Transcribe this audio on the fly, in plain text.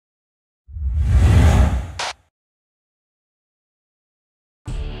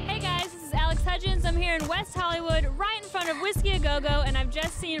here in West Hollywood, right in front of Whiskey A Go-Go, and I've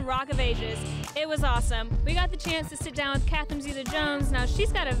just seen Rock of Ages. It was awesome. We got the chance to sit down with Catherine Zeta-Jones. Now,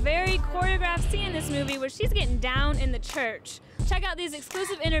 she's got a very choreographed scene in this movie where she's getting down in the church. Check out these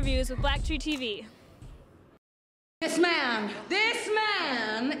exclusive interviews with BlackTree TV. This man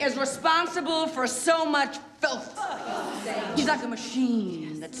is responsible for so much filth. He's like a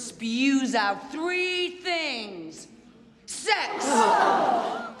machine that spews out three things: sex,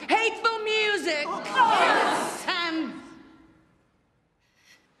 hateful music, and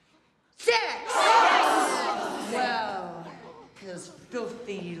sex. Well, his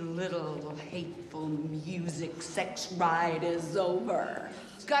filthy little hateful music sex ride is over.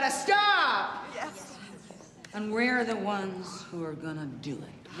 It's gotta stop. Yes. And we're the ones who are gonna do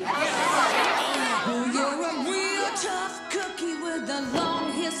it. Oh, you're a real tough cookie with a long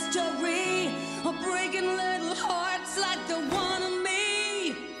history of breaking little hearts like the one of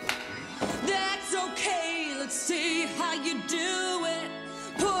me. That's okay, let's see how you do it.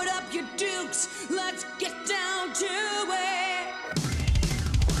 Put up your dukes, let's get down to it.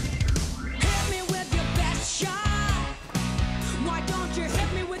 Hit me with your best shot. Why don't you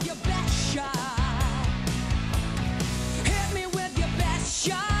hit me with your best shot?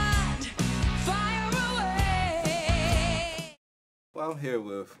 Well, I'm here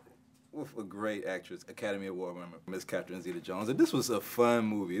with a great actress, Academy Award winner, Miss Catherine Zeta-Jones, and this was a fun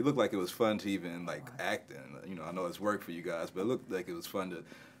movie. It looked like it was fun to even act in. You know, I know it's work for you guys, but it looked like it was fun to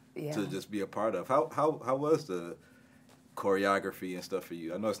just be a part of. How was the choreography and stuff for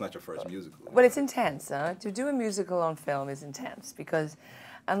you? I know it's not your first musical. Well, it's intense. To do a musical on film is intense because,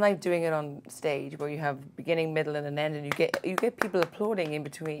 unlike doing it on stage where you have beginning, middle, and an end, and you get people applauding in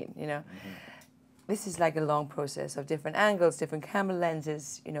between. You know. Mm-hmm. This is like a long process of different angles, different camera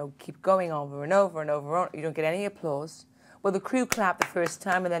lenses, you know, keep going over and over and over. You don't get any applause. Well, the crew clap the first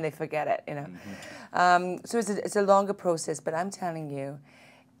time and then they forget it, you know. Mm-hmm. So it's a longer process, but I'm telling you,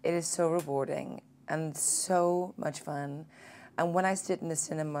 it is so rewarding and so much fun. And when I sit in the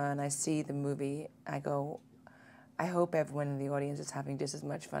cinema and I see the movie, I go, I hope everyone in the audience is having just as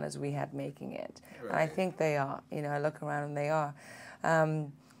much fun as we had making it. Right. And I think they are. You know, I look around and they are.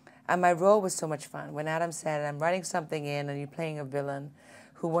 And my role was so much fun. When Adam said, I'm writing something in and you're playing a villain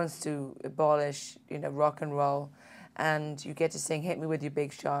who wants to abolish, you know, rock and roll, and you get to sing Hit Me With Your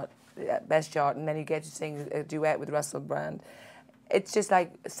Big Shot, Best Shot, and then you get to sing a duet with Russell Brand. It's just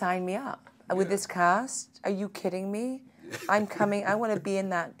like, sign me up. And with this cast, are you kidding me? I'm coming, I want to be in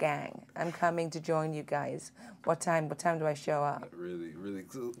that gang. I'm coming to join you guys. What time do I show up? Really,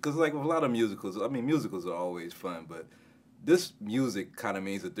 because like with a lot of musicals, I mean, musicals are always fun, but this music kind of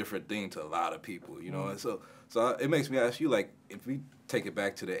means a different thing to a lot of people, you know. And so it makes me ask you, like, if we take it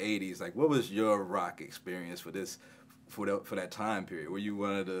back to the '80s, like, what was your rock experience for that time period? Were you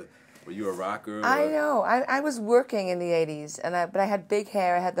were you a rocker? I know. I was working in the '80s, but I had big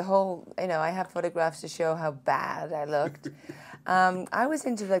hair. I had the whole, you know, I have photographs to show how bad I looked. I was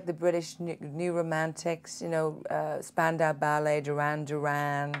into like the British New Romantics, you know, Spandau Ballet, Duran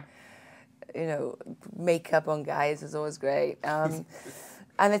Duran. You know, makeup on guys is always great. And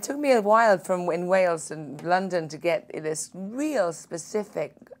it took me a while in Wales and London to get this real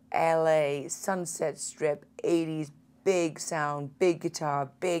specific LA Sunset Strip 80s big sound, big guitar,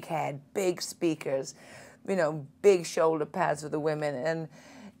 big head, big speakers, you know, big shoulder pads for the women,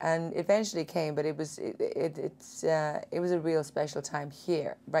 and eventually came. But it was a real special time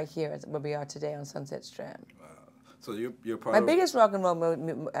here, right here, where we are today on Sunset Strip. So you're part My of... biggest rock and roll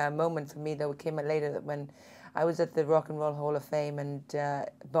moment for me, though, came later when I was at the Rock and Roll Hall of Fame and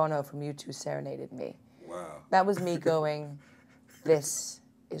Bono from U2 serenaded me. Wow. That was me going, this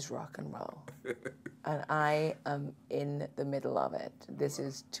is rock and roll. And I am in the middle of it. This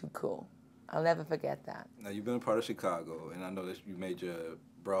is too cool. I'll never forget that. Now, you've been a part of Chicago, and I know that you made your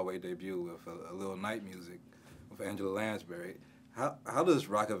Broadway debut with a little night music with Angela Lansbury. How does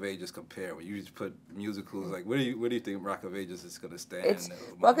Rock of Ages compare? When you just put musicals, like where do you think Rock of Ages is going to stand?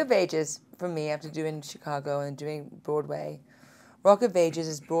 Rock of Ages, for me, after doing Chicago and doing Broadway, Rock of Ages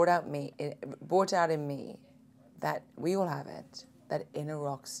has brought out in me that we all have it, that inner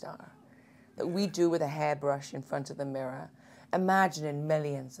rock star, that we do with a hairbrush in front of the mirror, imagining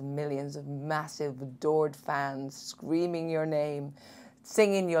millions and millions of massive, adored fans screaming your name,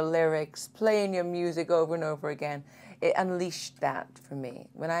 singing your lyrics, playing your music over and over again. It unleashed that for me.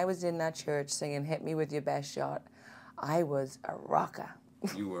 When I was in that church singing Hit Me With Your Best Shot, I was a rocker.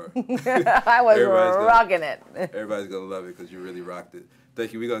 You were. I was rocking it. Everybody's going to love it because you really rocked it.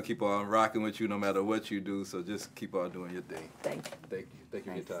 Thank you. We're going to keep on rocking with you no matter what you do, so just keep on doing your thing. Thank you. Thank you. Thank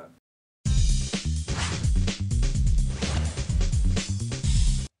you for your time.